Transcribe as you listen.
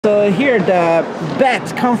So here at the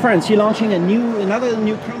BET conference, you're launching another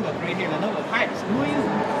new Chromebook right here, Lenovo. Hi, who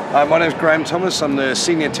are you? My name is Graham Thomas. I'm the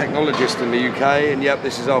senior technologist in the UK, and yep,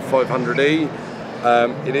 this is our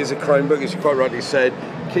 500E. It is a Chromebook, as you quite rightly said.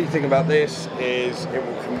 Key thing about this is it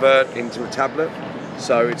will convert into a tablet,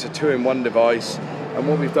 so it's a two-in-one device. And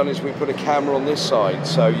what we've done is we put a camera on this side,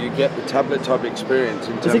 so you get the tablet type experience.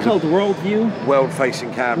 Is it called World View?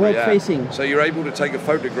 World-facing camera, World-facing. Yeah. So you're able to take a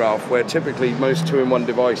photograph where typically most two-in-one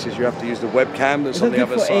devices you have to use the webcam that's on the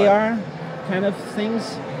other side. AR kind of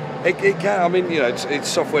things? It can. I mean, you know, it's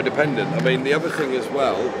software dependent. I mean, the other thing as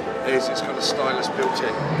well is it's got a stylus built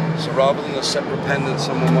in. So rather than a separate pen that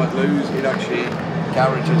someone might lose, it actually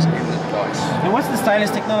garages in the device. And what's the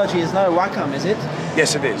stylus technology? It's not a Wacom, is it?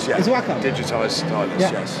 Yes, it is. Yeah. It's Wacom. Digitized stylus.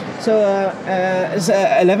 Yeah. Yes. So is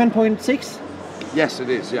 11.6? Yes, it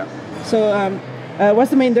is. Yeah. So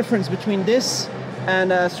what's the main difference between this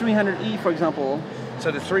and 300E, for example? So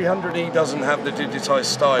the 300E doesn't have the digitized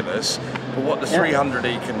stylus, but what the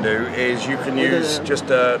 300E can do is you can use just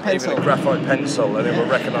even a graphite pencil, and it will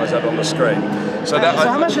recognise that on the screen. So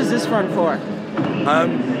how much is this one for?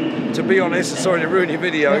 To be honest, sorry to ruin your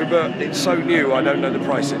video, but it's so new, I don't know the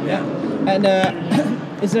pricing. Yeah. And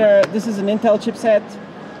this is an Intel chipset,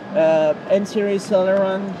 N series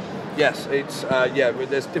Celeron. Yes, it's yeah.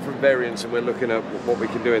 There's different variants, and we're looking at what we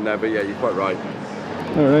can do in there. But yeah, you're quite right.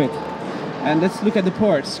 All right. And let's look at the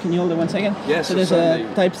ports. Can you hold it 1 second? Yes. So there's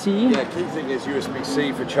a Type-C. Yeah, key thing is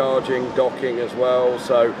USB-C for charging, docking as well.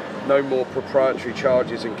 So no more proprietary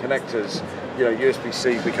chargers and connectors. You know,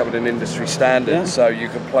 USB-C is becoming an industry standard, so you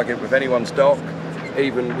can plug it with anyone's dock.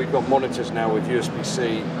 Even we've got monitors now with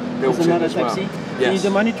USB-C built in as well. Type-C? Yes. Can you use a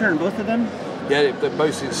monitor on both of them? Yeah, they're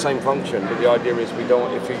mostly the same function, but the idea is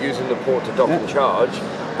if you're using the port to dock and charge,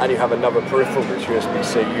 and you have another peripheral that's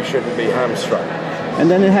USB-C, you shouldn't be hamstrung. And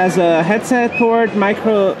then it has a headset port,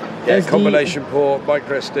 micro SD. Combination port,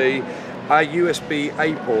 micro SD. Our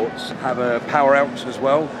USB-A ports have a power out as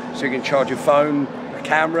well, so you can charge your phone, a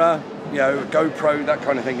camera, you know, a GoPro, that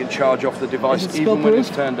kind of thing, and charge off the device even when it's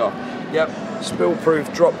turned off. Yep,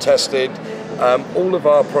 spill-proof, drop tested. All of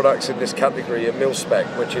our products in this category are mil-spec,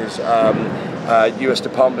 which is US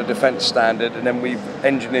Department of Defense standard, and then we've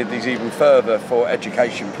engineered these even further for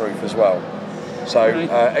education-proof as well. So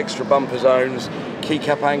extra bumper zones,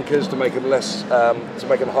 keycap anchors to make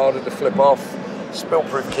them harder to flip off,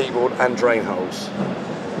 spill-proof keyboard, and drain holes.